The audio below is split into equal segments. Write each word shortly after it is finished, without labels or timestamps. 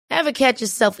Ever catch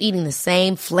yourself eating the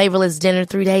same flavorless dinner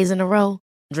 3 days in a row?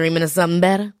 Dreaming of something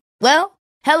better? Well,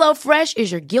 HelloFresh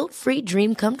is your guilt-free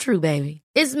dream come true, baby.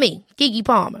 It's me, Keke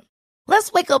Palmer.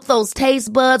 Let's wake up those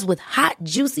taste buds with hot,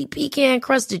 juicy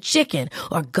pecan-crusted chicken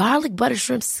or garlic butter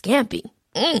shrimp scampi.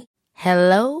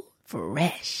 Hello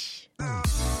Fresh.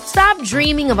 Stop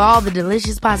dreaming of all the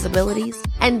delicious possibilities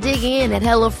and dig in at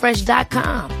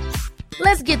HelloFresh.com.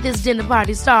 Let's get this dinner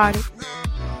party started.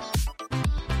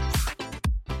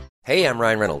 Hey, I'm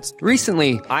Ryan Reynolds.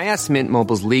 Recently, I asked Mint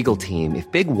Mobile's legal team if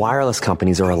big wireless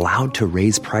companies are allowed to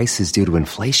raise prices due to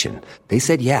inflation. They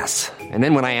said yes. And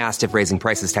then when I asked if raising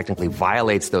prices technically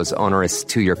violates those onerous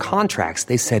 2-year contracts,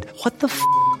 they said, "What the f***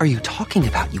 are you talking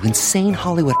about, you insane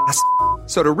Hollywood ass f-?"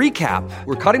 So to recap,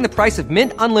 we're cutting the price of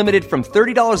Mint Unlimited from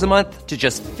 $30 a month to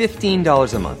just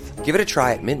 $15 a month. Give it a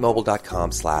try at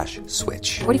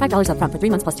mintmobile.com/switch. $45 up front for 3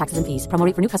 months plus taxes and fees. Promo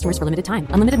rate for new customers for limited time.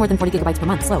 Unlimited more than 40 gigabytes per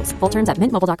month. Slows full terms at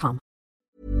mintmobile.com.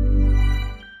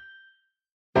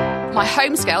 My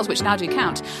home scales, which now do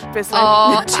count,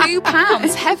 are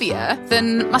 £2 heavier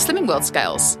than my Slimming World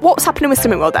scales. What's happening with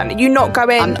Slimming World then? Are you not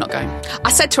going? I'm not going.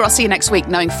 I said to her, I'll see you next week,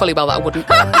 knowing fully well that I wouldn't.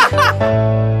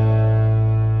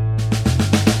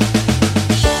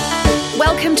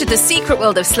 Welcome to the secret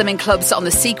world of slimming clubs on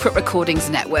the Secret Recordings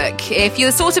Network. If you're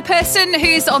the sort of person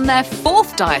who's on their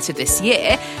 4th diet of this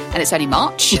year, and it's only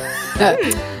March...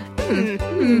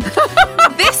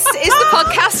 This is the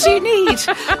podcast you need.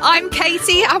 I'm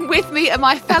Katie, and with me are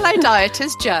my fellow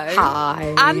dieters, Joe.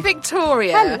 Hi. And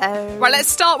Victoria. Hello. Right, let's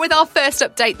start with our first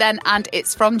update then, and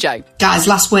it's from Joe. Guys,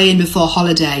 last weigh-in before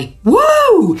holiday.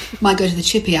 Woo! Might go to the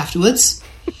chippy afterwards,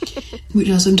 which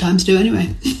I sometimes do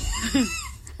anyway.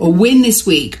 Or win this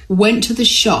week. Went to the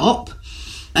shop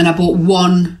and I bought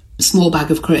one small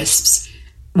bag of crisps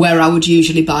where I would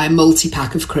usually buy a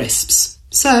multi-pack of crisps.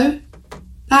 So...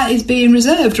 that is being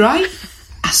reserved, right?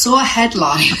 I saw a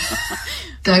headline,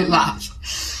 don't laugh,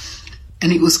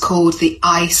 and it was called the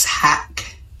Ice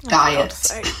Hack Diet.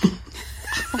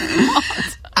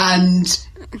 And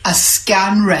I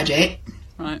scan Reddit.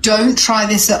 Right. Don't try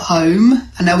this at home.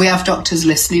 I know we have doctors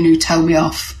listening who tell me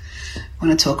off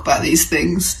when I talk about these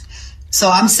things. So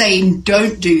I'm saying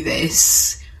don't do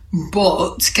this,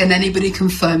 but can anybody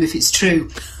confirm if it's true?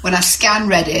 When I scan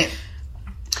Reddit,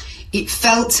 it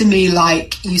felt to me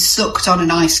like you sucked on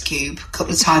an ice cube a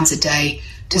couple of times a day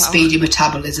to speed your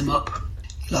metabolism up.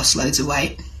 You lost loads of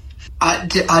weight. I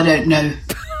don't know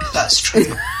if that's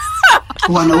true.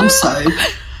 One also,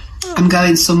 I'm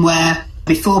going somewhere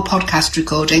before podcast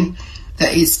recording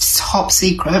that is top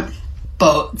secret,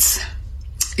 but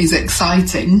is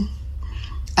exciting.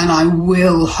 And I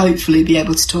will hopefully be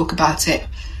able to talk about it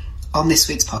on this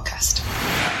week's podcast.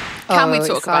 Can we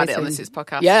talk about it on this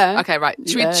podcast? Yeah. Okay, right.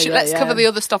 Let's cover the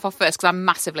other stuff off first, because I'm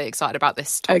massively excited about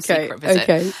this top secret visit.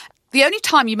 Okay. The only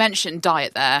time you mentioned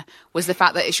diet there was the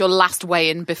fact that it's your last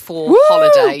weigh-in before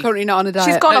holiday. Currently not on a diet.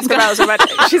 She's gone off the rails already.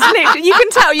 She's literally, you can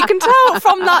tell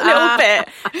from that little bit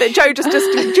that Joe just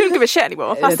doesn't give a shit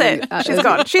anymore. That's it.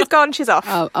 She's gone. She's off.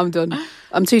 Oh, I'm done.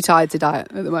 I'm too tired to diet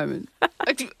at the moment.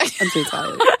 I'm too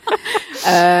tired.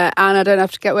 And I don't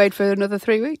have to get weighed for another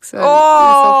 3 weeks. So it's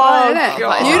all fine, isn't it?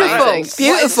 God.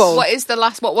 Beautiful. What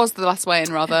was the last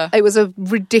weigh-in, rather? It was a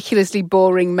ridiculously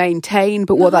boring maintain,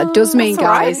 but what that does mean,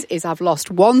 guys, is I've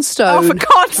lost 1 stone, for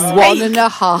God's sake.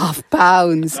 1.5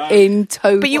 pounds in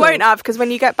total. But you won't have, because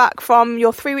when you get back from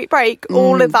your 3-week break,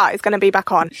 all of that is going to be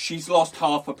back on. She's lost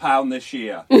 £0.5 pound this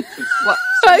year.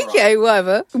 Okay,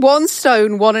 whatever. 1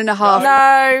 stone, 1.5.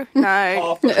 No.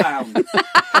 £0.5 pound.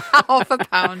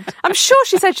 £0.5. I'm sure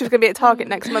she said she was going to be at Target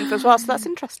next month as well, so that's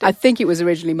interesting. I think it was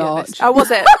originally March. Oh, was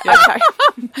it? Okay.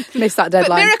 Missed that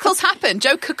deadline. But miracles happen.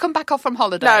 Joe could come back off from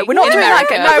holiday. No, we're not doing that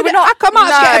again. No, we're not. I come out to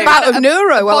get a bout of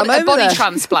neuro while I'm over a body there.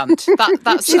 transplant.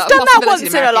 That's She's done that once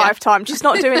in her lifetime. She's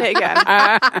not doing it again.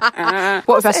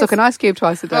 What if I suck an ice cube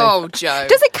twice a day? Oh, Joe.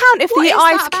 Does it count if the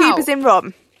ice cube is in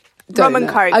rum? Rum and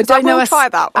Coke. I don't know. I'll try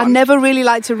that one. I never really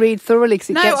like to read thoroughly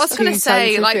because it No, gets I was going to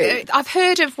say, I've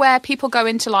heard of where people go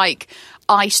into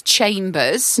ice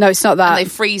chambers. No, it's not that. And they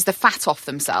freeze the fat off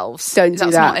themselves. Don't do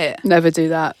That's that. Not it. Never do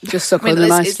that. Just suck on an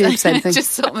ice cube. Same thing.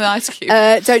 Just suck on an ice cube.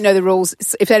 Don't know the rules.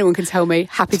 If anyone can tell me,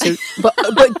 happy to. But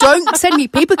don't send me.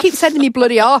 People keep sending me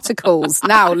bloody articles.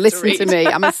 Now listen to me.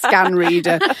 I'm a scan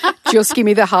reader. Just give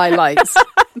me the highlights.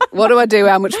 What do I do?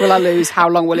 How much will I lose? How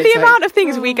long will it take? The amount of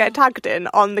things we get tagged in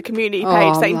on the community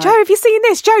page saying, Joe, have you seen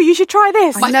this? Joe, you should try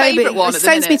this. My favourite one. It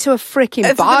sends me to a freaking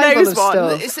Bible of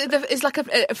stuff. It's like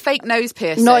a fake nose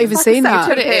piercing. Not even seen that.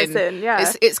 Put it in.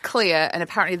 Yeah. It's clear, and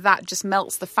apparently that just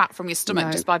melts the fat from your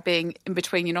stomach just by being in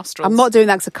between your nostrils. I'm not doing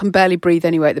that because I can barely breathe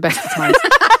anyway at the best of times.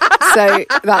 So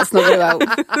that's not going to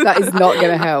help. That is not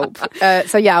going to help.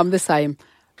 So yeah, I'm the same.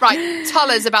 Right, tell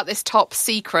us about this top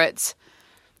secret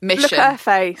mission. Look at her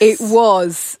face. It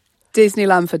was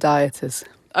Disneyland for dieters.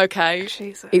 Okay.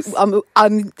 Jesus.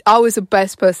 I was the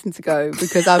best person to go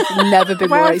because I've never been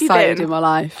Where more have you excited been? in my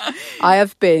life. I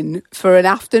have been for an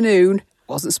afternoon.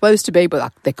 Wasn't supposed to be,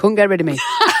 but they couldn't get rid of me.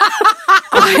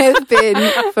 I have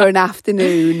been for an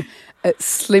afternoon at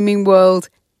Slimming World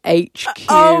HQ.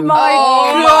 Oh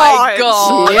my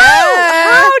God. Yeah.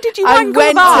 How did you I wangle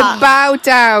went that? to bow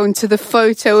down to the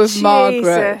photo of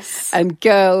Margaret. Jesus. And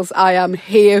girls, I am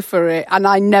here for it and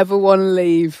I never want to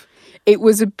leave. It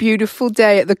was a beautiful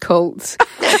day at the cult.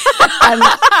 And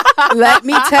let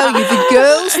me tell you, the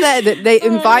girls there, that they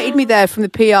invited me there from the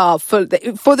PR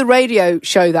for the radio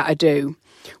show that I do.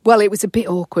 Well, it was a bit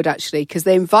awkward, actually, because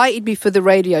they invited me for the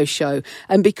radio show.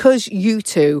 And because you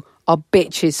two are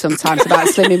bitches sometimes about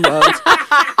Slimming World,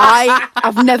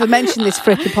 I've never mentioned this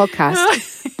frickin'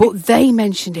 podcast, but they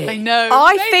mentioned it. They know.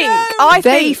 I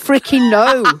They think, freaking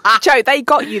know. Joe, they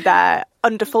got you there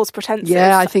under false pretenses.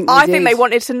 Yeah, I think they did. they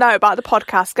wanted to know about the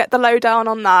podcast, get the lowdown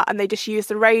on that, and they just used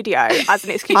the radio as an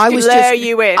excuse to lure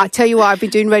you in. I tell you what, I've been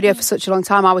doing radio for such a long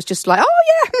time. I was just like,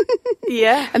 oh yeah,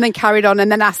 yeah. and then carried on,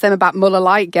 and then asked them about Muller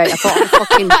Lightgate. I thought,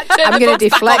 I'm going to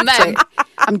deflect it.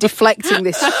 I'm deflecting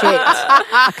this shit.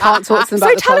 I can't talk to them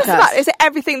about the tell podcast. us about it. Is it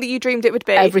everything that you dreamed it would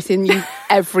be? Everything.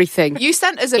 You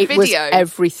sent us a It video. was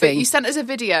everything. But you sent us a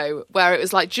video where it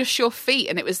was like just your feet,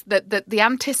 and it was the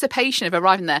anticipation of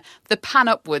arriving there. The pan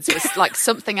upwards was like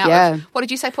something out Yeah. of, what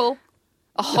did you say, Paul?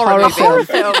 A horror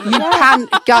movie.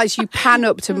 You pan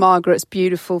up to Margaret's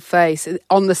beautiful face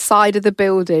on the side of the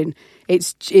building.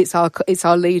 It's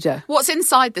our leader. What's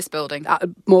inside this building?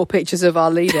 More pictures of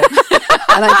our leader.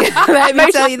 And let me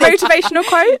tell you this. Motivational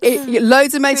quotes?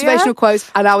 Loads of motivational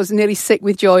quotes, and I was nearly sick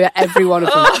with joy at every one of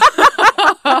them.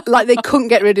 Like they couldn't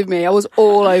get rid of me. I was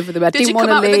all over them. I didn't you want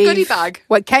come to out leave. with a goodie bag?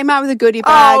 Well, came out with a goodie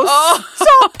bag.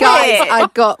 Stop Guys, it! I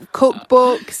got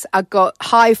cookbooks, I got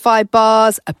hi-fi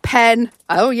bars, a pen.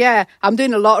 Oh yeah, I'm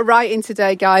doing a lot of writing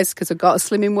today, guys, because I've got a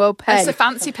Slimming World pen. It's a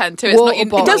fancy pen too. It's not your,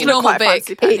 Water it does bottle. look Look quite big.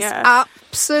 fancy pen, It's yeah.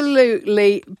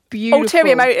 absolutely beautiful.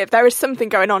 Ulterior motive. There is something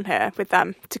going on here with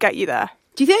them to get you there.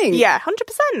 Do you think? Yeah,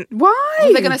 100%. Why?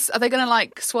 Are they gonna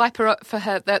like swipe her up for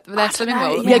their Slimming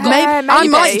World? Yeah, maybe. I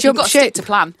might You've jump got to stick ship. to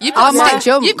plan. You've I got to might stick,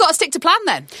 jump. You've got to stick to plan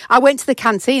then. I went to the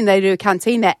canteen. They do a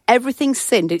canteen there. Everything's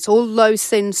sinned. It's all low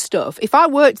sin stuff. If I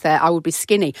worked there, I would be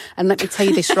skinny. And let me tell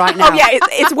you this right now. Oh, yeah,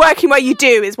 it's working where you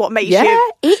do is what makes Yeah,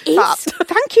 you it is. fat.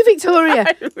 Thank you, Victoria.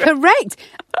 Correct.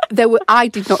 I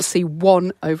did not see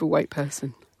one overweight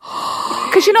person.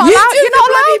 Because you're not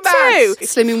allowed to.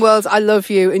 Slimming World, I love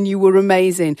you, and you were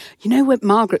amazing. You know where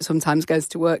Margaret sometimes goes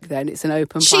to work then? It's an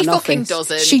open She plan fucking office.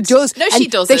 doesn't. She does. No, she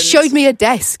And doesn't. They showed me a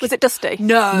desk. Was it dusty?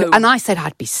 No. And I said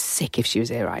I'd be sick if she was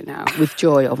here right now. With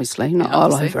joy, obviously, not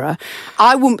all obviously. over her.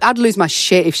 I'd lose my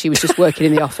shit if she was just working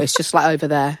in the office, just like over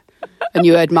there. And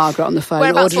you heard Margaret on the phone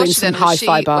Whereabouts ordering was she some then? Was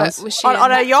hi-fi she- bars. was she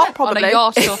On in a yacht, probably. On a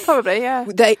yacht. Or... Probably, yeah.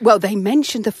 They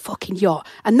mentioned the fucking yacht,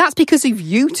 and that's because of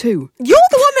you two. You're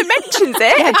the one that mentions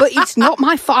it. Yeah, but it's not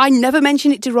my fault. I never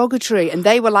mentioned it derogatory, and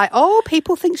they were like, "Oh,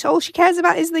 people think all she cares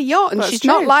about is the yacht, and That's she's true.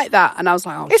 not like that." And I was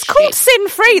like, "Oh, It's shit. called Sin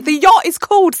Free. The yacht is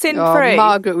called Sin Oh, Free.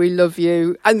 Margaret, we love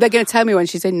you." And they're going to tell me when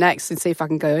she's in next and see if I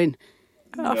can go in.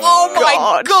 Oh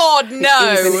my God,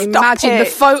 no! Even imagine the it.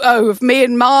 photo of me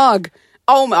and Marg.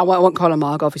 Oh, I won't call her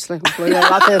Marg, obviously.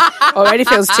 That already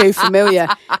feels too familiar.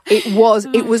 It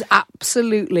was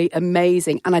absolutely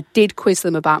amazing, and I did quiz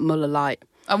them about Muller Light.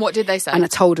 And what did they say? And I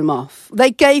told them off.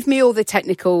 They gave me all the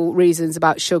technical reasons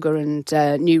about sugar and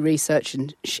new research,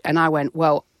 and I went,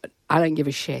 well, I don't give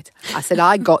a shit. I said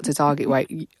I got to target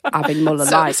weight having Muller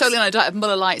Lights. Solely on a diet of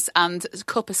Muller Lights and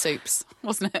cup of soups,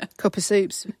 wasn't it? Cup of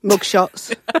soups, mug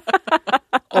shots,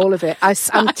 all of it.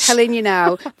 I'm telling you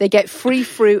now, they get free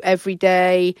fruit every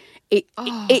day.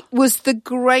 It was the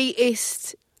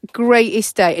greatest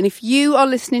day. And if you are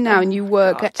listening now and you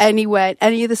work at anywhere,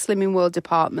 any of the Slimming World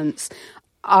departments,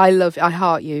 I love you. I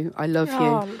heart you. I love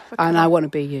you. And I want to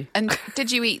be you. And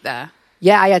did you eat there?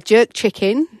 Yeah, I had jerk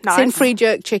chicken, Nice. sin-free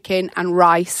jerk chicken and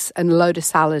rice and a load of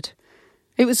salad.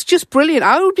 It was just brilliant.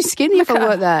 I would be skinny if I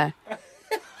worked there.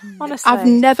 Honestly. I've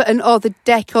never, and the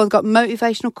decor got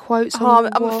motivational quotes on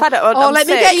the I'm wall. fed up. I'm let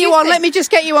me sick. get you Do you on. think- Let me just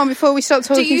get you on before we start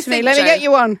talking to me. Let me Joe, get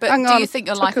you on. But Hang do on. you think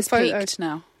your Took life a has photo. peaked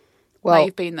now? Well, Now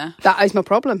you've been there. That is my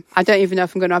problem. I don't even know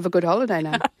if I'm going to have a good holiday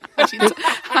now.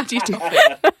 How do you do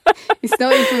it? It's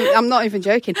not even. I'm not even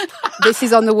joking. This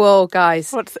is on the wall,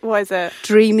 guys. What is it?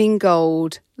 Dreaming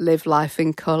Gold Live Life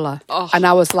in Colour. And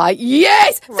I was like,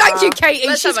 yes! Thank you, Katie.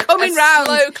 Let's She's have coming a round.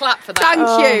 slow clap for that.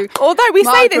 Thank you. Although we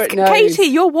say this, Margaret knows. Katie,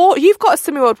 you've got a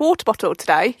Slimming World water bottle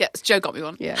today. Yes, Joe got me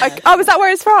one. Yeah. Oh, is that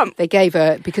where it's from? They gave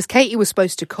her, because Katie was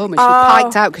supposed to come and she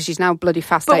piked out because she's now bloody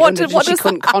fast But 800 and she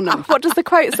couldn't con them. What does the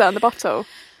quote say on the bottle?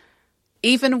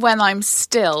 Even when I'm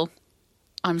still,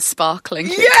 I'm sparkling.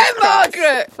 Yeah,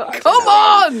 Margaret! Come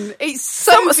on! It's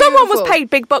so Someone was beautiful. paid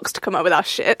big bucks to come up with our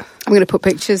shit. I'm going to put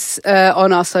pictures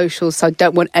on our socials, so I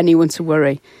don't want anyone to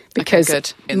worry, because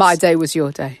good. my day was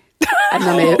your day. And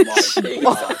then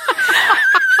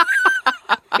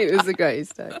it was the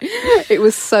greatest day. It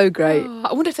was so great.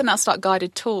 I wonder if they now start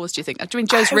guided tours, do you think? I mean,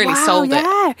 Joe's really sold it.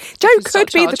 Yeah. Joe Start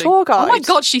could be the charging. tour guide. Oh my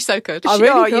God, she so could. I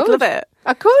really You'd could. love it.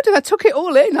 I could, and I took it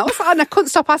all in. I was like, and I couldn't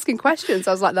stop asking questions.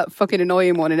 I was like that fucking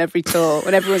annoying one in every tour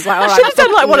when everyone's like, all right, Should have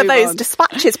done like one of move those on.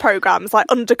 dispatches programs, like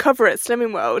undercover at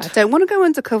Slimming World. I don't want to go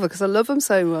undercover because I love them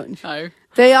so much. No.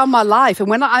 They are my life. And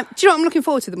when do you know what I'm looking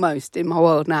forward to the most in my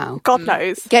world now? God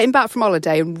knows. Getting back from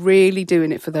holiday and really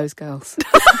doing it for those girls.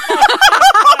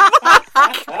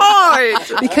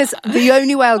 Because the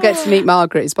only way I'll get to meet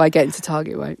Margaret is by getting to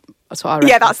target weight. That's what I reckon.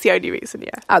 Yeah, that's the only reason,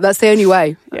 yeah. That's the only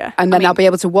way. Yeah. And then I'll be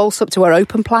able to waltz up to her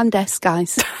open plan desk,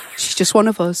 guys. She's just one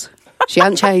of us. She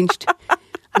hasn't changed.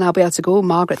 And I'll be able to go,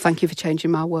 Margaret, thank you for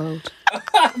changing my world.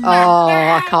 Oh,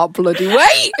 I can't bloody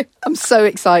wait. I'm so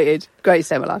excited. Greatest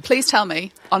day of my life. Please tell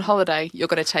me, on holiday, you're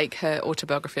going to take her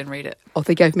autobiography and read it. Oh,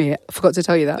 they gave me it. I forgot to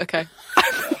tell you that. Okay.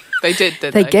 They did,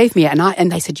 didn't they? They gave me it,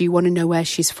 and they said, you want to know where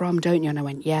she's from, don't you? And I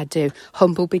went, yeah, I do.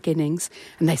 Humble beginnings.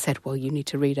 And they said, well, you need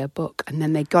to read her book. And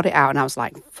then they got it out, and I was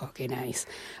like, fucking ace.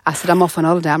 I said, I'm off on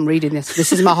holiday, I'm reading this.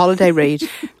 This is my holiday read.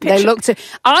 They looked at...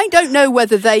 I don't know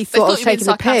whether they thought I was you were taking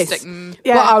the piss. sarcastic.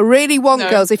 Yeah. But I really want,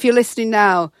 No. girls, if you're listening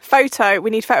now,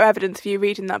 We need photo evidence of you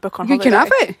reading that book on you holiday. can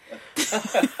have it.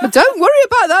 But don't worry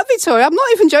about that, Victoria. I'm not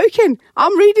even joking.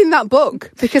 I'm reading that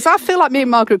book because I feel like me and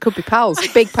Margaret could be pals.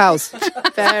 Big pals.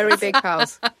 Very big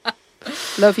pals.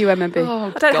 Love you, MMB. I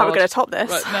don't know how we're going to top this.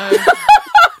 Right, no.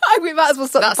 We might as well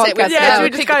start That's the it, podcast yeah, now. should we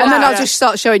just go and then now? I'll just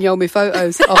start showing you all my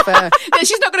photos off air. No,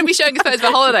 she's not going to be showing us photos of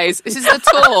her holidays. This is the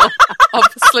tour of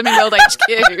Slimming World HQ.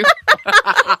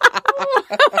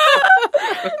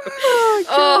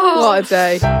 What a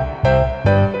day.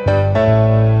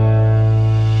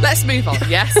 Let's move on,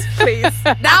 yes, please.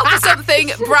 Now for something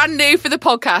brand new for the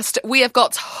podcast. We have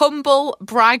got Humble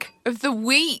Brag of the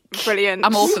Week. Brilliant.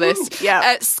 I'm all for this.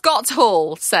 Yeah. Scott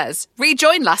Hall says,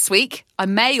 rejoined last week. I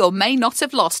may or may not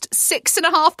have lost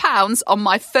 £6.5 on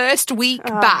my first week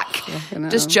back.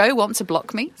 Does Joe want to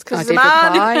block me? I he's did a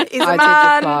man. reply. He's a I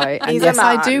man. did reply. And He's a yes,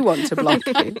 I man. do want to block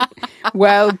you.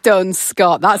 Well done,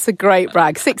 Scott. That's a great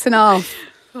brag. 6.5.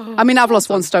 I mean, I've lost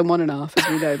 1 stone, 1.5, as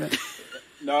we know. But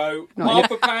No,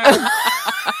 £0.5.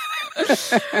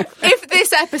 If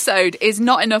this episode is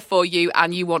not enough for you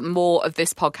and you want more of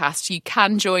this podcast, you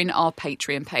can join our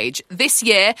Patreon page. This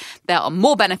year, there are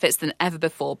more benefits than ever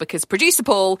before because producer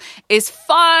Paul is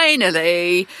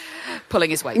finally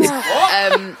pulling his weight.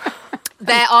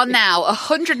 There are now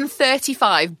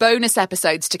 135 bonus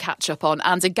episodes to catch up on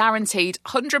and a guaranteed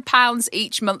 £100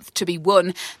 each month to be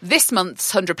won. This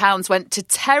month's £100 went to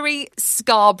Terry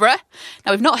Scarborough.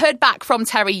 Now, we've not heard back from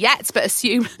Terry yet, but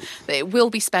assume that it will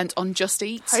be spent on Just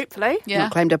Eat. Hopefully. Yeah.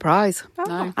 not claimed a prize.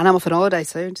 No. And I'm off on holiday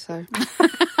soon, so...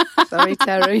 Sorry,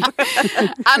 Terry.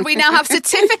 And we now have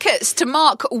certificates to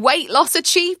mark weight loss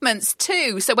achievements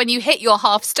too. So when you hit your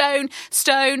half stone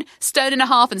and a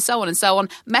half, and so on,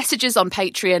 messages on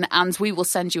Patreon, and we will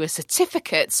send you a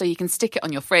certificate so you can stick it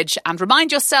on your fridge and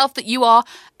remind yourself that you are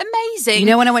amazing. You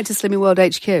know, when I went to Slimming World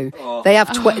HQ, they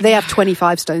have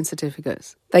 25 stone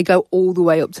certificates. They go all the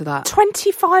way up to that.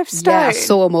 25 stone. Yeah, I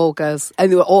saw them all, girls. And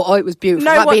they were all, it was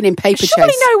beautiful. Like being in Paper Surely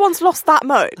Chase. no one's lost that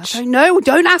much. I don't know.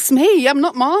 Don't ask me. I'm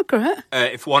not Margaret.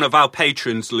 If one of our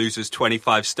patrons loses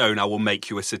 25 stone, I will make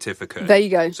you a certificate. There you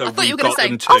go. So I thought you we've were gonna got say-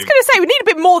 them I was too. going to say, we need a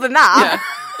bit more than that.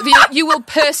 You will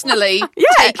personally Yeah.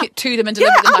 take it to them and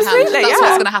deliver Yeah, them by hand. absolutely, That's yeah.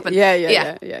 what's going to happen.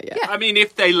 Yeah. I mean,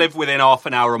 if they live within half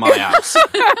an hour of my house.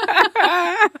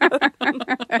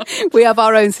 We have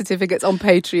our own certificates on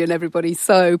Patreon, everybody.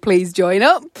 So please join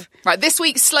up. Right, this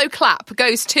week's slow clap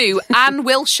goes to Anne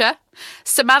Wilshire,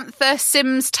 Samantha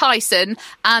Sims Tyson,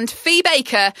 and Fee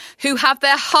Baker, who have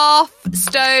their half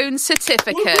stone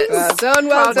certificates. Well done,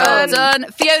 well Well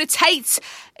done. Fiona Tate,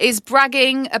 is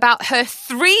bragging about her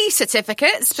 3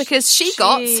 certificates because she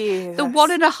got the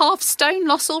 1.5 stone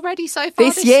loss already so far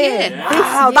this year.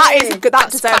 Wow, that is good.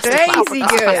 That deserves crazy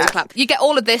good. You get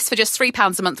all of this for just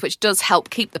 £3 a month, which does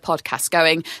help keep the podcast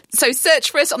going. So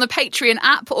search for us on the Patreon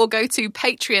app or go to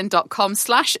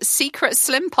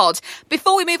patreon.com/secretslimpod.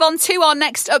 Before we move on to our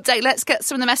next update, let's get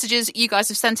some of the messages you guys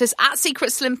have sent us at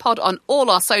Secret Slim Pod on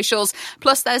all our socials.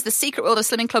 Plus, there's the Secret World of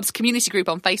Slimming Club's community group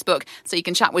on Facebook, so you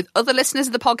can chat with other listeners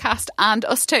of the podcast and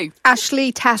us too.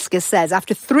 Ashley Tasker says,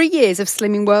 after 3 years of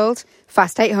Slimming World,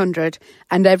 Fast 800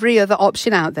 and every other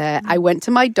option out there, I went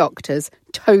to my doctor's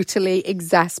totally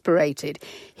exasperated.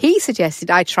 He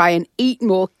suggested I try and eat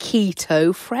more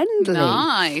keto friendly.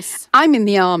 Nice. I'm in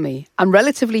the army. I'm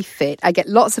relatively fit. I get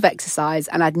lots of exercise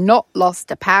and I'd not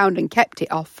lost a pound and kept it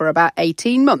off for about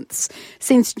 18 months.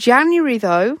 Since January,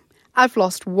 though, I've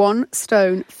lost 1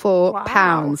 stone 4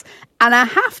 pounds. And I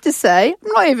have to say,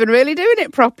 I'm not even really doing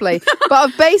it properly. But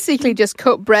I've basically just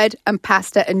cut bread and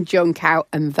pasta and junk out.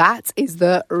 And that is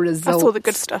the result. That's all the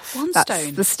good stuff. 1 That's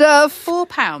stone. the stuff. 4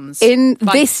 pounds. In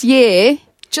this year.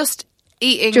 Just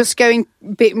eating. Just going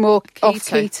a bit more off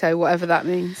Keto. keto, whatever that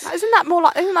means. Isn't that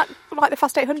like the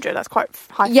Fast 800? That's quite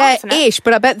high fat, Yeah, isn't it? ish,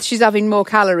 but I bet she's having more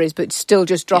calories, but still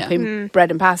just dropping bread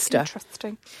and pasta.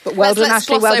 Interesting. But well done, let's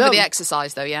Ashley, gloss well over done. the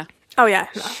exercise, though, yeah. Oh, yeah.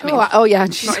 Oh, yeah,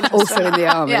 and she's also in the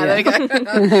army. Yeah, there you go.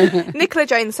 Nicola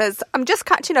Jones says, I'm just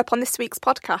catching up on this week's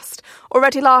podcast.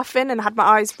 Already laughing and had my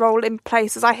eyes roll in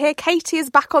place as I hear Katie is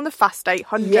back on the Fast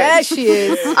 800. Yeah, she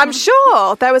is. I'm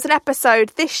sure there was an episode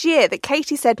this year that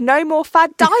Katie said no more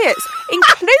fad diets,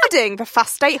 including the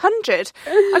Fast 800.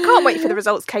 I can't wait for the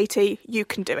results, Katie. You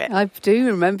can do it. I do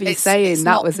remember you saying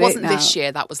that was it. Wasn't now. this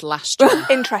year, that was last year.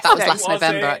 Interesting. That was last Was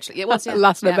November, it? actually. It was, yeah.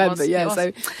 Last Yeah, it November, was, yeah. it was.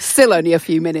 So still only a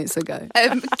few minutes ago.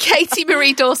 Katie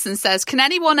Marie Dawson says, can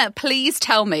anyone please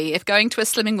tell me if going to a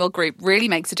Slimming World group really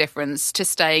makes a difference to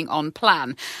staying on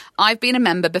plan? I've been a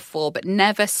member before, but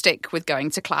never stick with going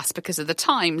to class because of the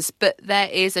times. But there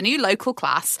is a new local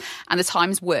class and the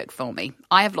times work for me.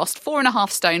 I have lost 4.5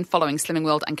 stone following Slimming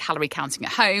World and calorie counting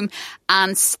at home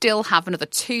and still have another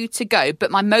 2 to go.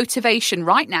 But my motivation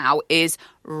right now is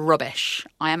rubbish.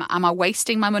 Am I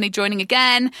wasting my money joining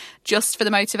again just for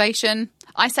the motivation?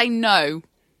 I say no.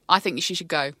 I think she should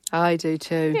go. I do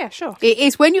too. Yeah, sure. It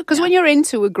is when when you're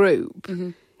into a group,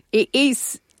 it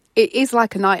is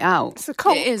like a night out. It's a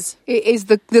cult. It is. It is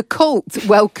the cult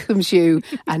welcomes you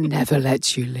and never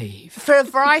lets you leave. For a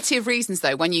variety of reasons,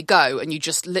 though, when you go and you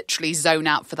just literally zone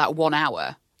out for that 1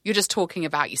 hour, you're just talking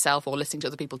about yourself or listening to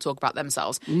other people talk about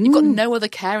themselves. You've got no other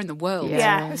care in the world.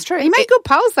 Yeah, it's true. You make good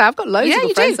pals there. I've got loads of you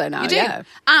good friends do. there now. You do. Yeah.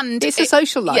 And it's a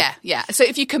social life. Yeah, yeah. So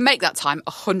if you can make that time,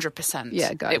 100%,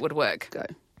 Yeah, go. it would work. Go.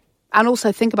 And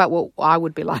also think about what I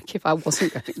would be like if I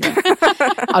wasn't going there.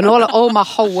 And all my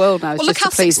whole world now is just to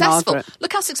please Margaret.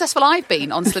 Look how successful I've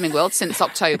been on Slimming World since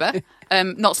October.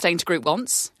 Not staying to group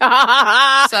once.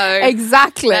 So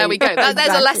exactly. There we go.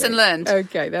 There's a lesson learned.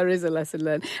 Okay, there is a lesson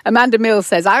learned. Amanda Mills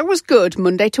says, I was good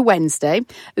Monday to Wednesday.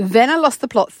 Then I lost the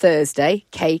plot Thursday,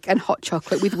 cake and hot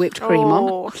chocolate with whipped cream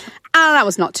on. And that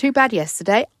was not too bad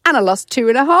yesterday. And I lost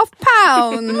 2.5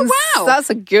 pounds. Wow. That's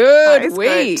a good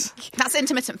week. Good. That's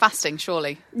intermittent fasting,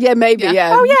 surely. Yeah, maybe,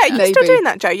 yeah. Oh, yeah, you're maybe. still doing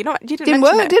that, Joe. You didn't mention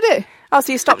work, did it? Oh,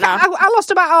 so you stopped now? I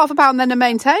lost about £0.5 pound then to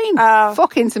maintain. Oh.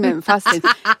 Fuck intermittent fasting.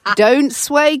 Don't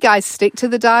sway, guys. Stick to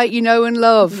the diet you know and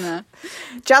love. No.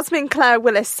 Jasmine Claire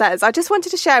Willis says, I just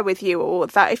wanted to share with you all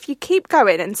that if you keep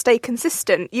going and stay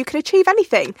consistent, you can achieve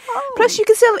anything. Plus, you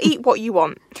can still eat what you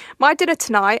want. My dinner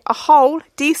tonight, a whole,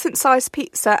 decent-sized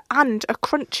pizza and a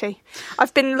crunchy.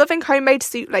 I've been loving homemade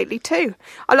soup lately too.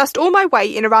 I lost all my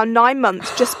weight in around 9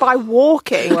 months just by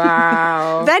walking.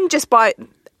 Wow. Then just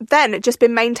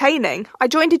been maintaining. I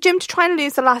joined a gym to try and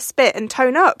lose the last bit and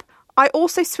tone up. I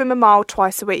also swim a mile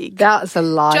twice a week. That's a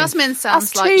lie. Jasmine sounds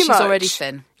That's like too she's much. already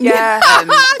thin. Yeah,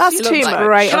 that's She too looks much. like-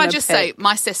 Great Should on I a just pic. say,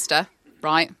 my sister,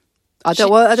 right? I don't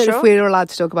know Sure. if we're allowed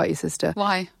to talk about your sister.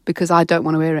 Why? Because I don't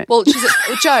want to hear it. Well,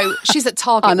 Joe, she's at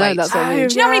target I know, weight. that's what I mean.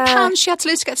 Do you know how many Yeah. pounds she had to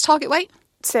lose to get to target weight?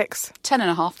 6.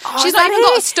 10.5. Oh, She's is not that even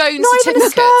got a it? stone Not even a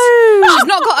certificate. stone. She's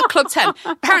not got a club 10.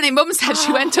 Apparently, Mum said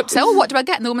she went up to say, oh, what do I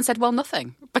get? And the woman said, well,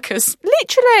 nothing. Because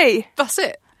Literally. that's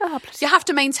it. Oh, You have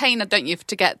to maintain, don't you,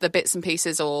 to get the bits and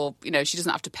pieces, or, she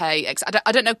doesn't have to pay.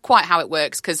 I don't know quite how it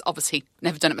works, because obviously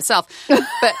never done it myself.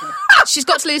 But she's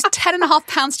got to lose 10.5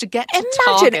 pounds to get to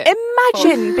target.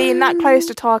 Imagine being that close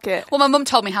to target. Well, my mum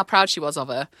told me how proud she was of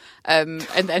her. And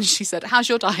then she said, how's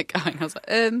your diet going? I was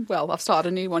like, well, I've started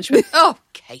a new one. She went, oh,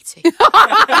 Katie. She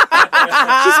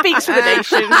speaks for the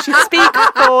nation. She speaks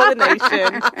for the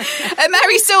nation.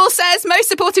 Mary Sewell says, most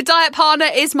supportive diet partner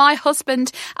is my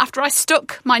husband. After I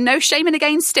stuck my no shaming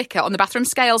again sticker on the bathroom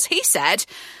scales, he said,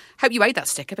 hope you weighed that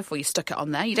sticker before you stuck it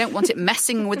on there. You don't want it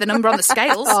messing with the number on the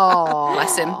scales. Oh,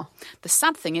 bless him. The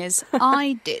sad thing is,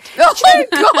 I did. Oh,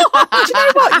 God. Do you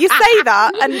know what? You say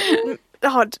that, and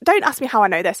don't ask me how I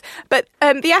know this, but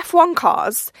the F1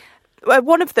 cars,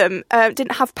 one of them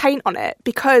didn't have paint on it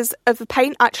because of the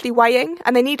paint actually weighing,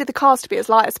 and they needed the cars to be as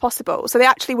light as possible. So they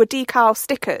actually were decal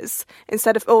stickers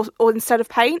instead of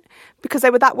paint because they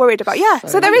were that worried about. Yeah,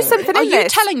 so there is something in this. Are you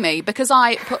telling me because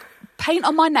I put paint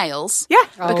on my nails? Yeah.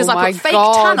 Because I put fake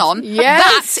tan on.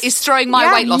 Yes. That is throwing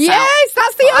my weight loss out. Yes,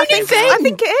 that's the only thing. I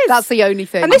think it is. That's the only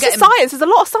thing. And this is science. There's a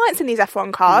lot of science in these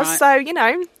F1 cars, Right. so, you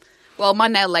know. Well, my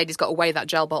nail lady's got to weigh that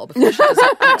gel bottle before she does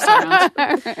it next time round.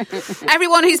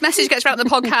 Everyone whose message gets around the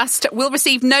podcast will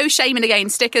receive no shaming again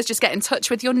stickers. Just get in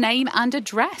touch with your name and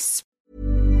address.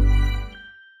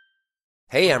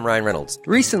 Hey, I'm Ryan Reynolds.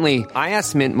 Recently, I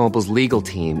asked Mint Mobile's legal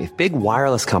team if big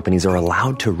wireless companies are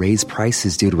allowed to raise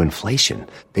prices due to inflation.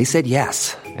 They said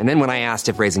yes. And then when I asked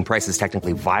if raising prices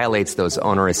technically violates those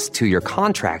onerous 2-year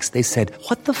contracts, they said,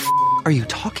 what the f*** are you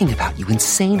talking about, you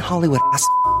insane Hollywood ass f-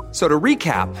 So to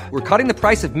recap, we're cutting the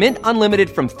price of Mint Unlimited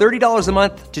from $30 a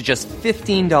month to just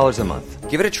 $15 a month.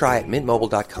 Give it a try at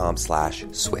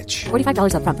mintmobile.com/switch.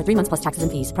 $45 up front for 3 months plus taxes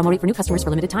and fees. Promo rate for new customers for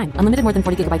limited time. Unlimited more than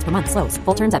 40 gigabytes per month. Slows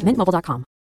full terms at mintmobile.com.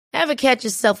 Ever catch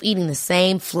yourself eating the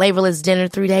same flavorless dinner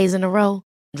 3 days in a row?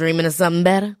 Dreaming of something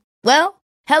better? Well,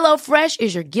 HelloFresh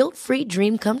is your guilt-free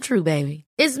dream come true, baby.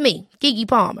 It's me, Keke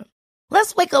Palmer.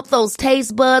 Let's wake up those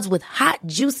taste buds with hot,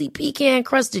 juicy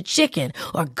pecan-crusted chicken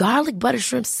or garlic butter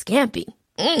shrimp scampi.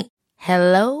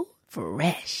 Hello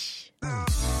Fresh.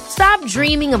 Stop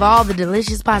dreaming of all the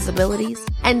delicious possibilities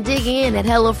and dig in at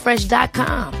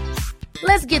HelloFresh.com.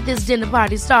 Let's get this dinner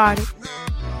party started.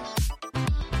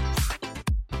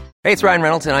 Hey, it's Ryan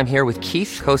Reynolds, and I'm here with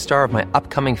Keith, co-star of my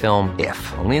upcoming film,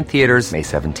 If, only in theaters May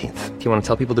 17th. Do you want to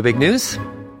tell people the big news?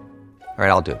 All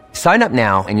right, I'll do it. Sign up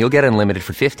now and you'll get unlimited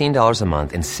for $15 a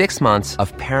month and 6 months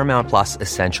of Paramount Plus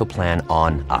Essential Plan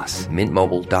on us.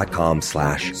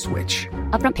 Mintmobile.com/switch.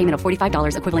 Upfront payment of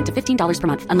 $45 equivalent to $15 per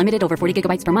month. Unlimited over 40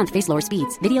 gigabytes per month. Face lower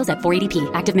speeds. Videos at 480p.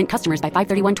 Active Mint customers by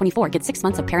 531.24 get 6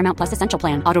 months of Paramount Plus Essential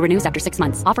Plan. Auto renews after 6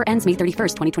 months. Offer ends May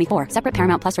 31st, 2024. Separate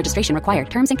Paramount Plus registration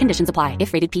required. Terms and conditions apply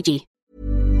if rated PG.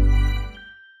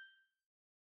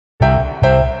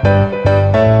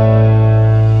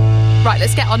 Right,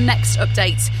 let's get on next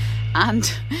update. And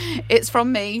it's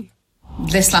from me.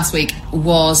 This last week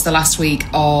was the last week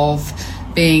of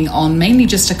being on mainly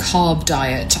just a carb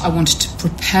diet. I wanted to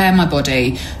prepare my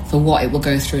body for what it will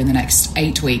go through in the next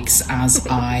 8 weeks as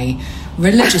I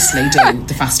religiously do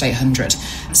the Fast 800.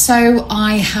 So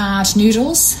I had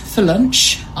noodles for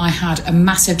lunch. I had a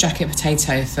massive jacket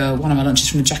potato for one of my lunches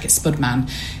from the Jacket Spudman.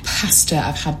 Pasta,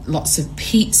 I've had lots of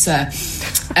pizza.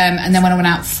 And then when I went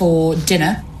out for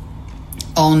dinner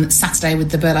on Saturday with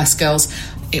the Burlesque girls,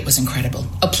 it was incredible.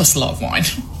 Plus a lot of wine,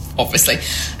 obviously.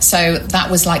 So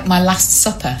that was like my last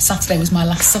supper. Saturday was my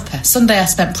last supper. Sunday I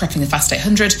spent prepping the Fast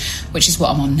 800, which is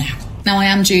what I'm on now. Now I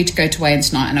am due to go to weigh-in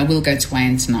tonight, and I will go to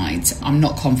weigh-in tonight. I'm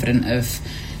not confident of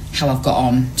how I've got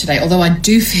on today, although I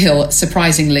do feel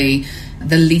surprisingly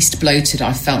the least bloated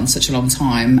I've felt in such a long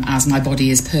time, as my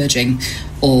body is purging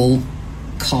all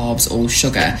carbs, all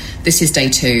sugar. This is day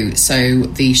 2, so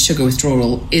the sugar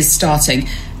withdrawal is starting.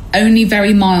 Only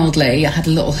very mildly. I had a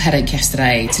little headache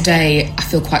yesterday. Today I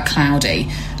feel quite cloudy,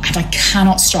 and I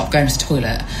cannot stop going to the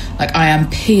toilet. Like, I am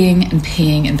peeing and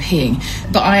peeing and peeing.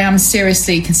 But I am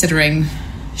seriously considering,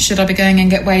 should I be going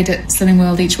and get weighed at Slimming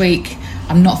World each week?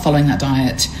 I'm not following that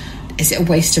diet. Is it a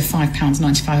waste of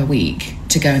 £5.95 a week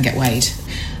to go and get weighed?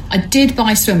 I did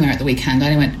buy swimwear at the weekend. I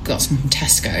only went got some from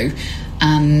Tesco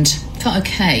and felt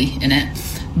okay in it.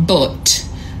 But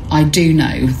I do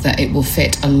know that it will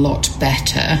fit a lot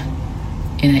better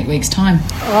in 8 weeks' time.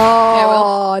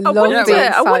 Oh, I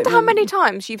wonder how many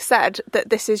times you've said that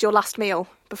this is your last meal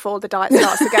before the diet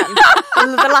starts again.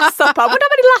 The last supper. I wonder how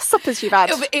many last suppers you've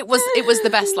had. It was the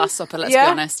best last supper, let's be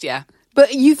honest, yeah.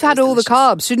 But you've had all the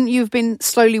carbs. Shouldn't you have been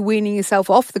slowly weaning yourself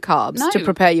off the carbs to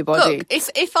prepare your body? Look,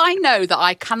 if I know that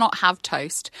I cannot have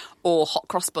toast or hot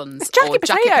cross buns or jacket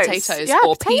potatoes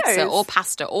or pizza or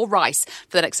pasta or rice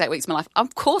for the next 8 weeks of my life,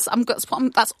 of course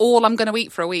that's all I'm going to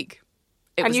eat for a week.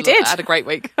 You did. I had a great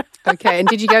week. Okay, and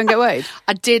did you go and get weighed?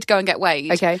 I did go and get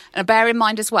weighed. Okay. And bear in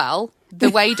mind as well, the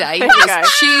weigh day was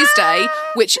Tuesday,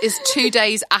 which is 2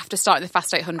 days after starting the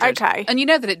Fast 800. Okay. And you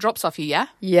know that it drops off you, yeah?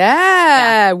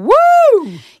 Yeah. Woo!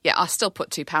 Yeah, I still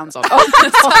put 2 pounds on. So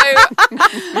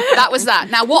that was that.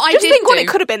 Now, what I did think do... what it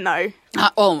could have been, though.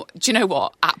 Do you know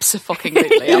what? Absolutely.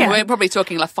 Yeah. We're probably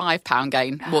talking like £5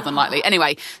 gain, more than likely.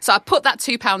 Anyway, so I put that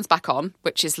 £2 back on,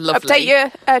 which is lovely. Update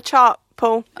your chart,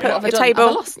 Paul. Put What have I your done? table.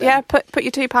 Have I lost them? Yeah, put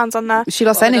your £2 on there. Has she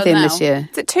lost What have I anything done this now? year?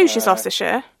 Is it 2 she's lost this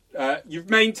year? You've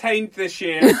maintained this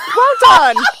year. Well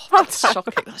done. Well done.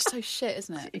 Shocking. That's so shit,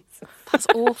 isn't it? That's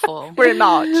awful. We're in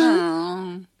March.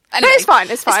 Anyway, No, it's fine.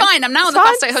 It's fine. I'm now on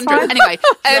It's the Fast fine, 800. it's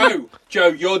Anyway. Joe,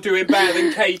 you're doing better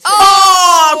than Katie.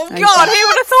 Oh, God, who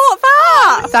would have thought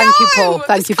that? Thank you, Paul.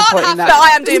 Thank you for pointing that But out. I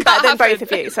am doing better than both of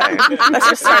you, so let's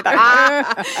just throw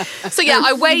that in. So yeah,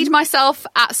 I weighed myself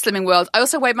at Slimming World. I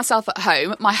also weighed myself at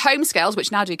home. My home scales,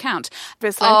 which now do count,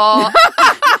 Obviously. are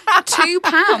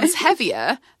 £2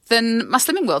 heavier than my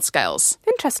Slimming World scales.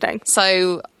 Interesting.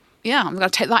 So yeah, I'm going to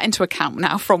take that into account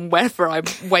now from wherever I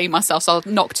weigh myself. So I'll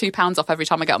knock £2 off every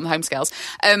time I get on the home scales.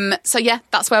 So yeah,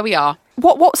 that's where we are.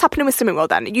 What's happening with Slimming World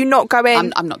then? Are you not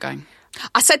going? I'm not going.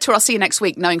 I said to her, I'll see you next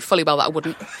week, knowing fully well that I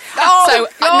wouldn't. Oh, So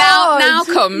now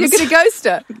comes... You're going to ghost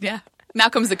her? Yeah. Now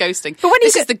comes the ghosting. But when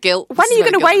this is the guilt. When This are is you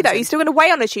where going to the guilt weigh though? comes Are in. you still going to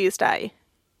weigh on a Tuesday?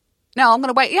 No, I'm going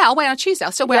to weigh. Yeah, I'll weigh on a Tuesday.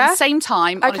 I'll still weigh Yeah? at the same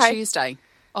time on a Okay. Tuesday.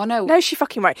 Oh no. No, she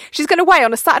fucking won't. She's going to weigh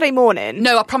on a Saturday morning.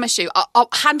 No, I promise you. I'll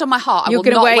hand on my heart. I You're will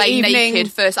gonna not weigh weigh evening?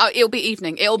 naked first. It'll be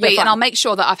evening. It'll You're be, fine. and I'll make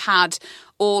sure that I've had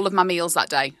all of my meals that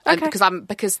day. Okay.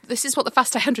 Because this is what the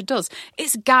Fast 800 does.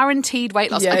 It's guaranteed weight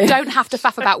loss. Yeah. I don't have to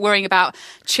faff about worrying about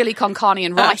chili con carne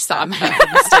and rice that I made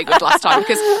a mistake with last time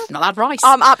because I'm not allowed rice.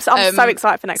 I'm so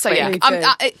excited for next So week. yeah, Me too.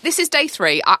 this is day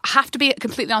 3. I have to be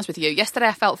completely honest with you. Yesterday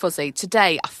I felt fuzzy.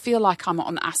 Today I feel like I'm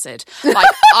on acid. Like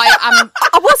I am.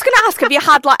 I was going to ask, have you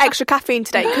had like extra caffeine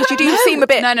today? Because you do seem a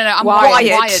bit No. I'm wired.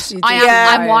 wired. You do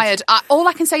I'm seem wired. All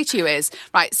I can say to you is,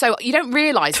 right, so you don't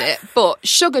realise it, but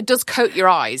sugar does coat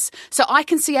your eyes. So I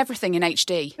can see everything in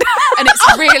HD. And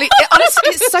it's really, honestly,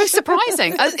 it's so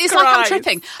surprising. It's like I'm Christ.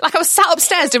 tripping. Like I was sat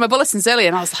upstairs doing my bulletins earlier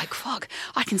and I was like, fuck,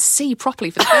 I can see properly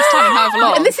for the first time in however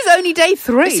long. And this is only day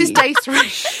 3. This is day 3.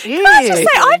 Can I just say,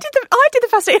 I did the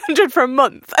Fast 800 for a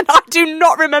month, and I do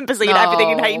not remember seeing everything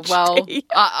in HD. Well,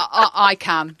 I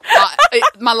can.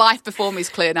 My life before me is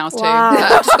clear now too. Wow.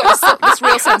 I've just got this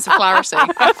real sense of clarity.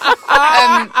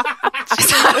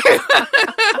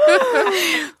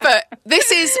 But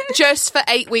this is just for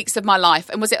 8 weeks of my life.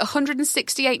 And was it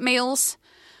 168 meals?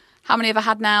 How many have I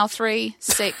had now? 3,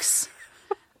 6,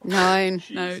 9.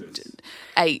 no,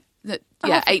 8.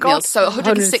 Yeah, 8 God. meals. So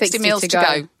 160 meals to go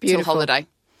till Beautiful. holiday.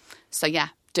 So yeah,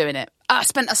 doing it. I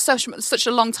spent such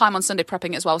a long time on Sunday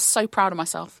prepping it as well. I was so proud of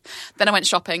myself. Then I went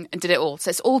shopping and did it all. So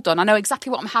it's all done. I know exactly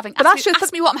what I'm having.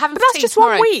 Ask me what I'm having for tea That's just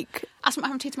tomorrow. 1 week. Ask me what I'm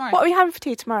having for tea tomorrow. What are we having for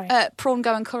tea tomorrow? Prawn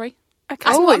go and curry. Okay.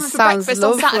 Ask me Oh, what it I'm having for sounds breakfast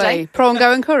on Saturday. lovely. Prawn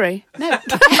go and curry. No.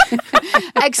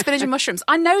 Egg, spinach and mushrooms.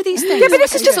 I know these things. Yeah, but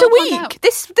this is just a Find week. out.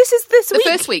 This is this The week.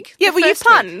 first week. Yeah, The well, you first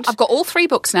week. planned. I've got all 3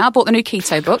 books now. I bought the new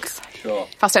keto book. Sure.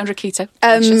 Fast 800 keto.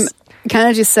 Delicious. Can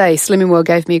I just say, Slimming World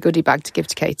gave me a goodie bag to give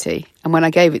to Katie, and when I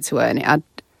gave it to her, and it had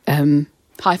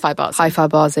Hi-fi bars. hi-fi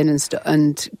bars in and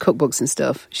cookbooks and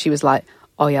stuff, she was like,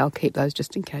 "Oh yeah, I'll keep those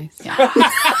just in case." Yeah.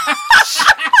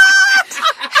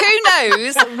 Who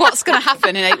knows what's going to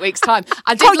happen in 8 weeks' time?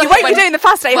 I did. Oh, you won't be doing the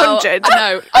Fast 800.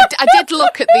 Well, no, I did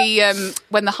look at the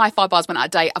when the hi-fi bars went out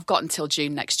of date. I've got until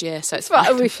June next year, so it's But I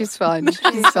fine. wish she's fine.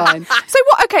 She's fine. So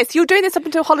what? Okay, so you're doing this up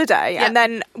until holiday, and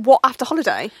then what after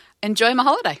holiday? Enjoy my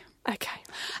holiday, Okay.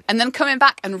 and then coming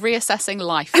back and reassessing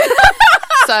life.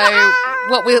 So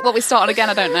what we start on again,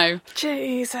 I don't know.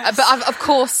 Jesus. But of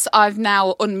course, I've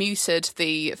now unmuted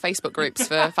the Facebook groups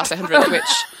for Fast 800, which,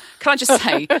 can I just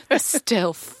say, they're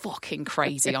still fucking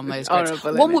crazy on those groups.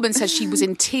 Horrible, One isn't it? woman said she was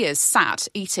in tears, sat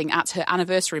eating at her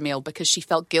anniversary meal because she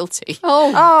felt guilty Oh,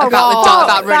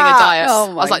 about ruining a diet. Oh,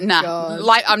 I was like, nah,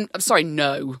 God. I'm sorry,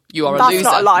 no, you are a That's loser.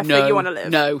 not a life that No, you wanna live.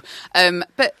 No.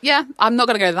 But yeah, I'm not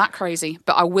going to go that crazy,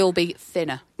 but I will be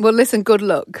thinner. Well, listen, good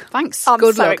luck. Thanks.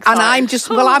 Good so luck. excited. And I'm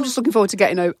just looking forward to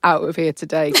getting out of here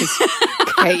today because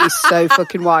Kate is so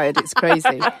fucking wired. It's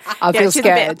crazy. I feel she's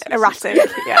scared. a bit erratic.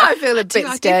 Yeah. I feel a bit I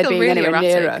do scared feel being really anywhere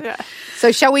near erratic. her. Yeah.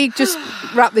 So shall we just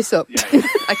wrap this up?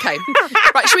 Okay.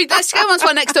 Right, let's go on to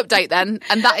our next update then,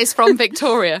 and that is from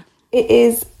Victoria. It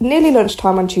is nearly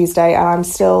lunchtime on Tuesday and I'm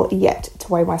still yet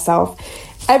to weigh myself.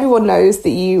 Everyone knows that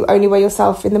you only weigh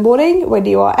yourself in the morning when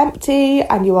you are empty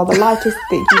and you are the lightest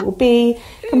that you will be,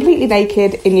 completely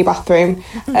naked in your bathroom.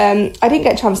 I didn't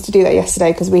get a chance to do that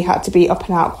yesterday because we had to be up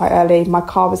and out quite early. My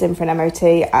car was in for an MOT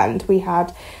and we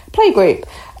had playgroup.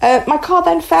 My car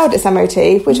then failed its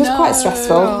MOT, which was quite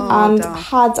stressful. And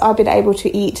had I been able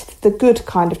to eat the good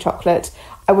kind of chocolate,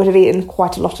 I would have eaten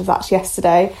quite a lot of that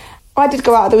yesterday. I did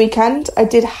go out at the weekend. I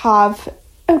did have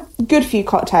a good few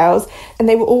cocktails, and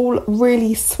they were all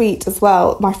really sweet as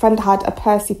well. My friend had a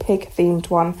Percy Pig themed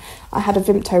one. I had a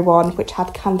Vimto one, which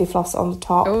had candy floss on the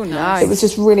top. Oh, nice. It was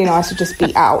just really nice to just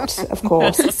be out, of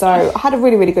course. So I had a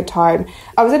really, really good time.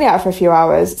 I was only out for a few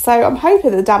hours, so I'm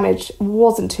hoping that the damage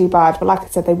wasn't too bad. But like I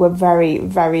said, they were very,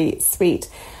 very sweet.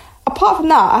 Apart from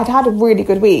that, I'd had a really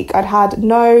good week. I'd had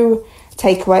no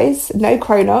takeaways, no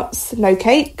cronuts, no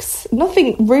cakes,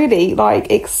 nothing really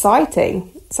exciting.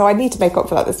 So I need to make up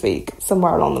for that this week,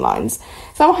 somewhere along the lines.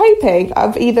 So I'm hoping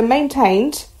I've either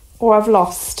maintained or I've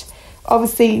lost.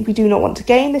 Obviously, we do not want to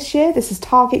gain this year. This is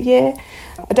target year.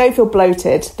 I don't feel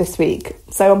bloated this week.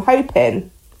 So I'm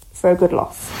hoping for a good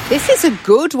loss. This is a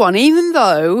good one, even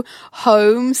though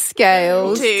home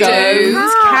scales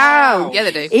don't count. Yeah,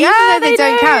 they do. Even though they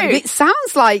don't count. It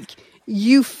sounds like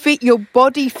your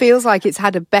body feels like it's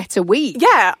had a better week.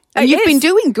 Yeah. And you've been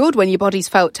doing good when your body's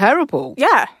felt terrible.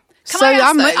 Yeah. We're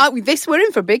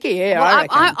in for a biggie here. Well,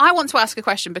 I want to ask a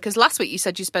question, because last week you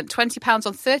said you spent £20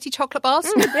 on 30 chocolate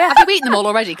bars. Yeah. Have you eaten them all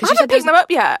already? I haven't picked them up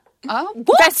yet. Oh,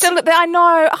 what? They're still. I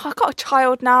know. Oh, I've got a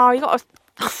child now. You got to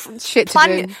shit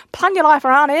to plan your life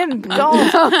around him.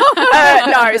 God.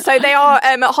 No, so they are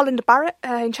at Holland & Barrett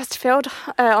in Chesterfield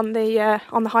on the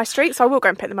high street. So I will go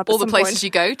and pick them up. All at the some places point.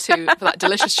 you go to for that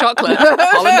delicious chocolate.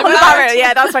 Holland & Barrett,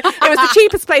 yeah, that's fine. It was the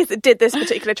cheapest place that did this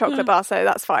particular chocolate bar, so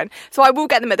that's fine. So I will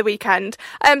get them at the weekend.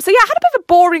 So yeah, I had a bit of a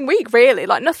boring week, really.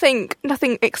 Nothing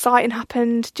exciting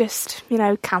happened. Just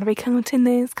calorie counting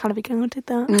this, calorie counted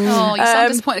that. Oh, you sound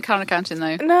disappointed calorie counting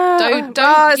though. No,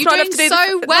 don't. You're doing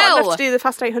so well. Not enough to do the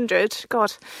Fast 800.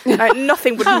 God,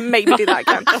 nothing would make me do that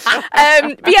again.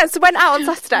 But yeah, so went out on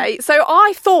Saturday. So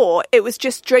I thought it was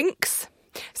just drinks.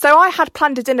 So I had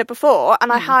planned a dinner before,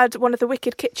 and I had one of the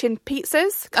Wicked Kitchen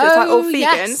pizzas, because it's all vegan.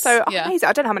 Yes. So amazing.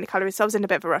 I don't know how many calories, so I was in a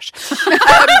bit of a rush. Didn't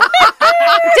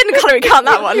calorie count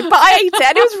that one, but I ate it,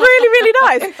 and it was really, really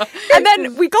nice. And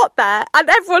then we got there, and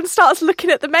everyone starts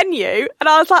looking at the menu, and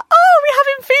I was like, "Oh, we're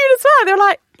having food as well." And they were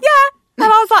like, "Yeah." And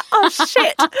I was like, "Oh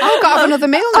shit! I've got to have another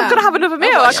meal now. I've got to have another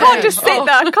meal. I can't just sit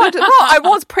there. I can't. I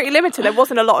was pretty limited. There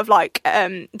wasn't a lot of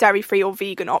dairy-free or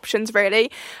vegan options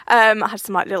really. I had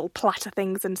some little platter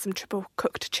things and some triple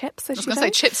cooked chips. I was going to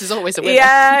say chips is always a winner.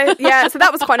 Yeah. So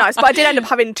that was quite nice. But I did end up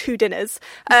having 2 dinners.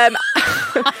 I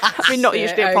mean, not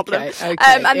usually a problem. Okay.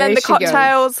 And then the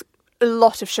cocktails, a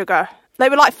lot of sugar. They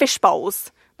were like fish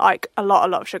bowls, like a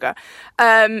lot of sugar.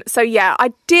 So yeah,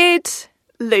 I did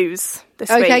lose this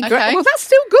week. Okay, great. Well, that's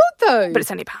still good though. But it's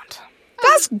only £1.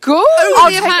 That's good.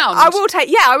 Only £1. I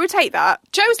will take that.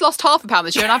 Joe's lost £0.5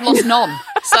 this year, and I've lost none.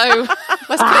 So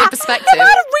let's put it in perspective. I had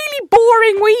a really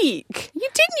boring week. You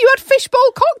didn't. You had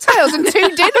fishbowl cocktails and 2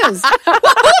 dinners. What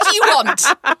more do you want?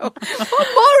 What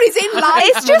more is in life?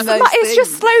 It's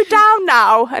just slowed down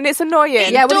now, and it's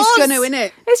annoying. Yeah, well, it's going to,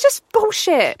 innit? It's just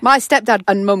bullshit. My stepdad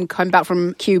and mum came back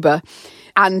from Cuba,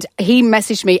 and he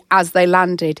messaged me as they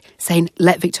landed saying,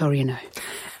 "Let Victoria know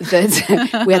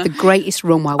that we had the greatest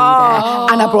run while we were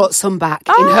there, and I brought some back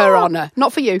in her honour.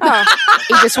 Not for you.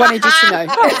 He just wanted you to know."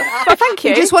 Well, thank you.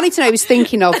 He just wanted to know he was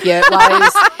thinking of you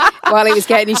while he was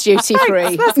getting his duty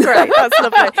free. That's great. That's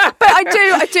lovely. But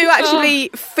I do actually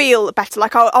feel better.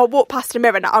 I'll walk past a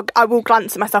mirror and I will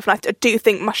glance at myself, and I do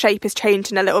think my shape is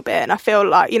changing a little bit, and I feel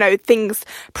like things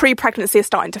pre-pregnancy are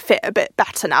starting to fit a bit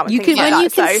better now. And you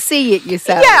can see it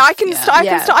yourself. Yeah, I can.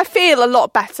 I feel a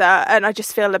lot better, and I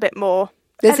just feel a bit more.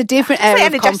 There's a different area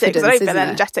of confidence, I don't feel isn't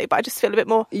energetic, but I just feel a bit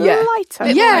more lighter.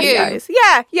 Yeah.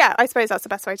 I suppose that's the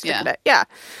best way to look at it. Yeah.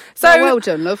 So well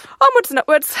done, love. Onwards and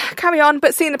upwards. Carry on.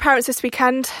 But seeing the parents this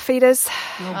weekend, feeders.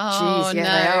 Oh, jeez, they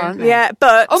are, aren't they? Yeah,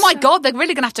 but oh my God, they're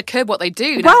really going to have to curb what they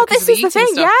do. Well, this is the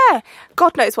thing. Yeah,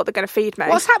 God knows what they're going to feed me.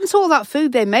 What's happened to all that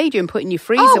food they made you and put in your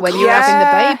freezer when you were having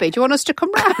the baby? Do you want us to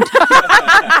come round?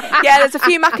 Yeah, there's a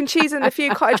few mac and cheese and a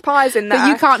few cottage pies in there that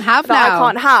you can't have now. I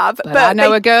can't have, but I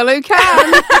know a girl who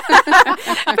can.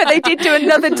 But they did do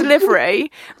another delivery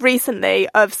recently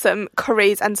of some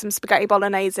curries and some spaghetti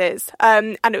bologneses,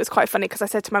 and it was quite funny because I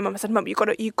said to my mum, I said, "Mum, you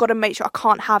got to make sure I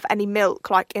can't have any milk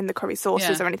in the curry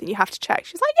sauces or anything. You have to check."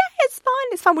 She's like, "Yeah, it's fine.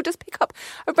 We'll just pick up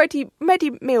a ready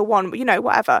meal one,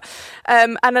 whatever."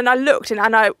 And then I looked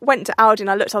and I went to Aldi and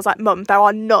I looked. I was like, "Mum, there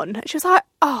are none." And she was like,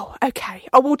 "Oh, okay.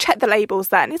 I will check the labels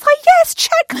then." It's like, "Yes,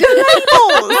 check the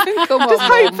labels." Just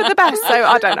hope for the best. So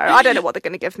I don't know what they're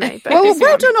going to give me. But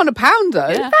well done on £1 though.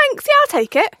 Yeah. Thanks. Yeah, I'll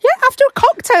take it. Yeah, after a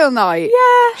cocktail night.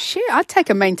 Yeah. Shit, I'd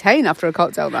take a maintain after a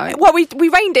cocktail night. Well, we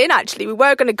reined in actually. We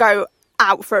were going to go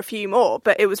out for a few more,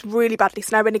 but it was really badly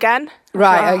snowing again.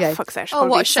 Right, okay. Fuck's sake, Oh,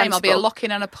 what a shame. I'll be a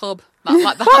lock-in and a pub.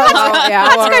 Like the I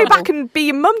had to go back and be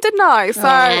your mum, didn't I? So,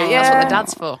 That's what the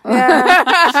dad's for.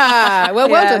 Well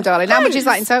done, darling. How much is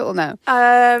that in total now?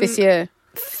 This year?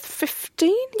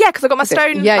 15? Yeah, because I got my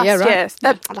stone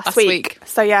last week.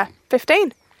 So,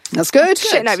 15. That's good.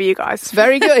 Shitting over you guys. It's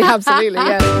very good. Absolutely,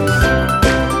 yeah.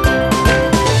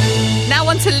 Now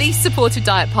on to least supported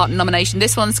diet partner nomination.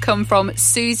 This one's come from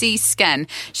Susie Sken.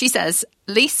 She says,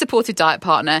 least supported diet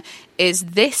partner is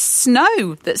this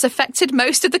snow that's affected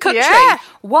most of the country. Yeah.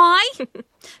 Why?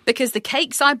 Because the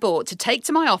cakes I bought to take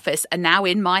to my office are now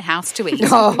in my house to eat.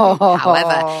 Oh.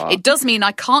 However, it does mean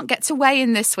I can't get to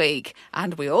weigh-in this week.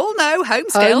 And we all know home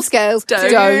scales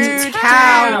don't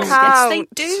count. Yes, they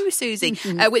do, Susie.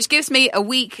 Which gives me a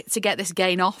week to get this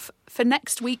gain off for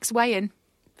next week's weigh-in.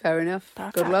 Fair enough.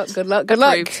 Perfect. Good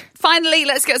luck. Finally,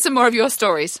 let's get some more of your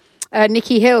stories.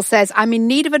 Nikki Hill says, I'm in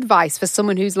need of advice for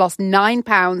someone who's lost 9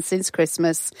 pounds since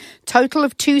Christmas, total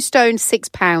of 2 stone 6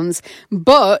 pounds,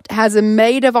 but has a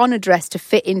maid of honour dress to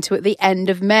fit into at the end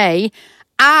of May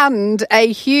and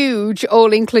a huge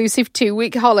all-inclusive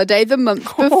 2-week holiday the month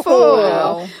before.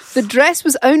 Wow. The dress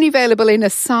was only available in a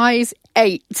size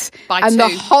 8 By and 2. the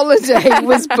holiday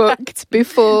was booked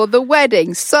before the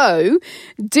wedding. So,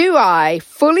 do I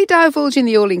fully divulge in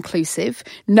the all-inclusive,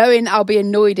 knowing I'll be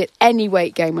annoyed at any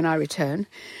weight gain when I return,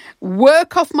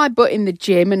 work off my butt in the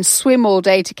gym and swim all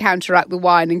day to counteract the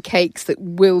wine and cakes that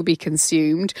will be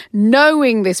consumed,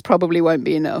 knowing this probably won't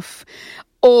be enough?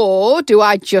 Or do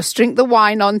I just drink the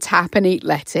wine on tap and eat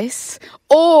lettuce?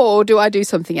 Or do I do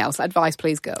something else? Advice,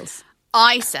 please, girls.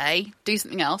 I say, do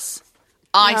something else.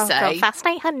 I say... Fast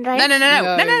 800.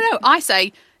 No. I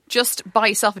say, just buy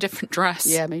yourself a different dress.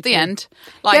 Yeah, me too. The end.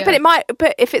 But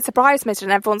if it's a bridesmaid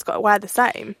and everyone's got to wear the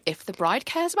same. If the bride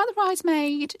cares about the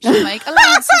bridesmaid, she'll make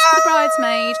allowances for the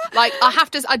bridesmaid. Like,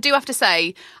 I do have to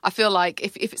say, I feel like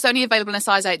if it's only available in a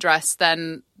size 8 dress,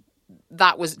 then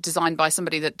that was designed by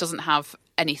somebody that doesn't have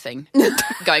anything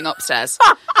going upstairs.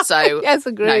 So yes,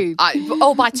 agreed.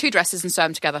 I'll buy 2 dresses and sew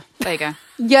them together. There you go.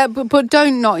 Yeah, but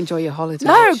don't not enjoy your holiday.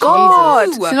 No, Jesus. God.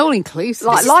 It's an all-inclusive.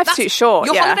 Like, life's too short.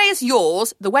 Your holiday is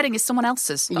yours. The wedding is someone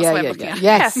else's. That's the way I'm looking at it.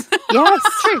 Yes. Yes.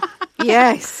 True.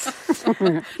 Yes.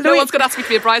 No one's going to ask me to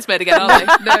be a bridesmaid again, are they?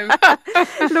 No.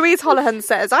 Louise Holohan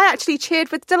says, I actually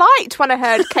cheered with delight when I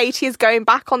heard Katie is going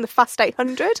back on the Fast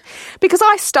 800 because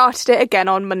I started it again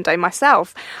on Monday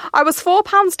myself. I was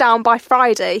 £4 down by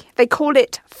Friday. They call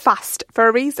it fast for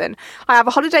a reason. I have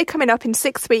a holiday coming up in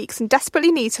 6 weeks and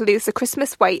desperately need to lose the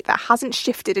Christmas weight that hasn't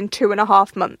shifted in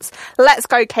 2.5 months. Let's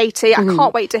go, Katie. I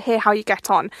can't wait to hear how you get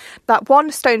on. That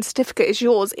 1 stone certificate is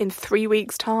yours in 3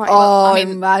 weeks' time. Oh,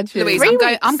 imagine. Louise,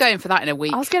 I'm going for that in a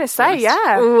week. I was going to say,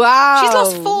 yeah. Wow. She's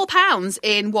lost £4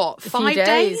 in, what, 5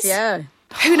 days? Yeah.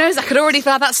 Who knows? I could already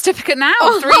fill out that certificate now.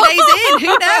 3 days in.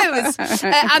 Who knows?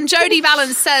 And Jodie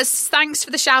Valance says, thanks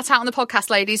for the shout out on the podcast,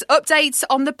 ladies. Updates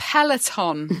on the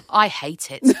Peloton. I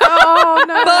hate it. Oh,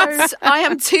 no. But I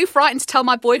am too frightened to tell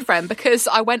my boyfriend because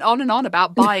I went on and on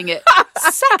about buying it.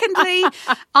 Secondly,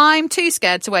 I'm too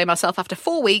scared to weigh myself after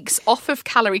 4 weeks off of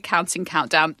calorie counting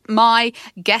countdown. My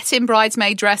get-in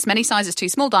bridesmaid dress, many sizes too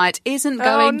small diet isn't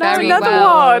going very another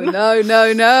well. one.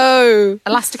 No.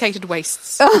 Elasticated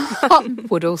waists.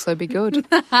 Would also be good.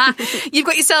 You've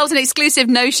got yourselves an exclusive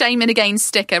No Shame in a Gain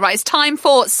sticker. Right, it's time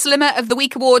for Slimmer of the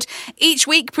Week award. Each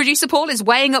week, producer Paul is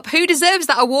weighing up who deserves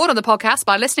that award on the podcast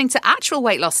by listening to actual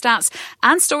weight loss stats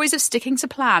and stories of sticking to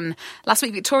plan. Last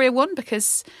week, Victoria won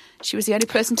because she was the only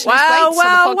person to lose weight on the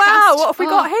podcast. Wow, what have we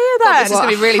got here then? This is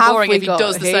going to be really boring if he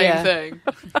does the same thing.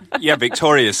 Yeah,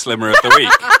 Victoria's Slimmer of the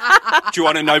Week. Do you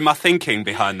want to know my thinking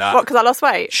behind that? What, because I lost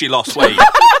weight? She lost weight.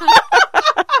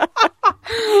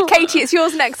 Katie, it's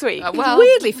yours next week. It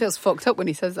weirdly feels fucked up when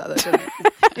he says that, though, doesn't it?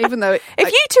 Even though if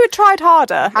you two had tried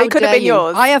harder, it could have been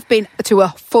yours. I have been to a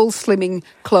full slimming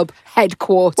club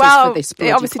headquarters for this.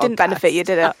 It obviously didn't benefit you,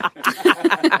 did it? That's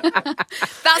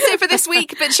it for this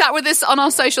week. But chat with us on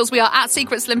our socials. We are at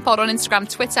Secret Slim Pod on Instagram,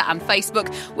 Twitter and Facebook.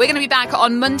 We're going to be back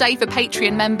on Monday for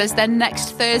Patreon members, then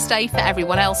next Thursday for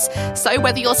everyone else. So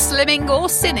whether you're slimming or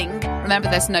sinning, remember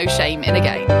there's no shame in a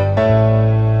gain.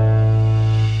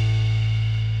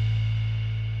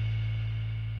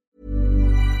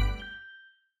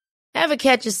 Ever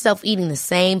catch yourself eating the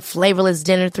same flavorless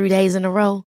dinner 3 days in a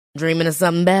row? Dreaming of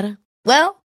something better?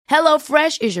 Well,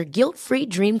 HelloFresh is your guilt-free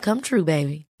dream come true,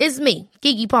 baby. It's me,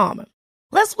 Keke Palmer.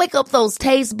 Let's wake up those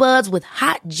taste buds with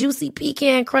hot, juicy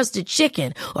pecan-crusted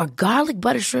chicken or garlic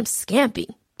butter shrimp scampi.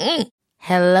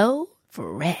 Hello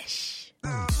Fresh.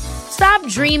 Stop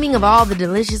dreaming of all the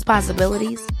delicious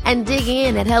possibilities and dig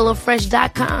in at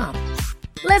HelloFresh.com.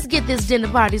 Let's get this dinner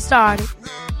party started.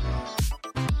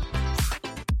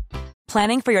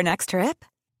 Planning for your next trip?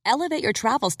 Elevate your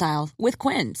travel style with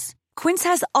Quince. Quince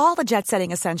has all the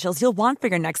jet-setting essentials you'll want for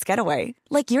your next getaway,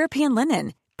 like European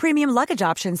linen, premium luggage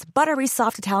options, buttery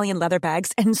soft Italian leather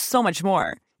bags, and so much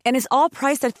more. And is all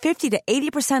priced at 50 to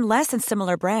 80% less than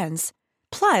similar brands.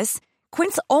 Plus,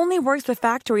 Quince only works with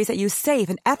factories that use safe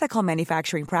and ethical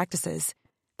manufacturing practices.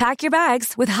 Pack your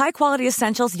bags with high-quality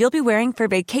essentials you'll be wearing for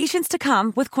vacations to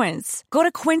come with Quince. Go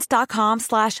to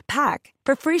quince.com/pack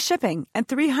for free shipping and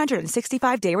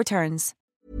 365-day returns.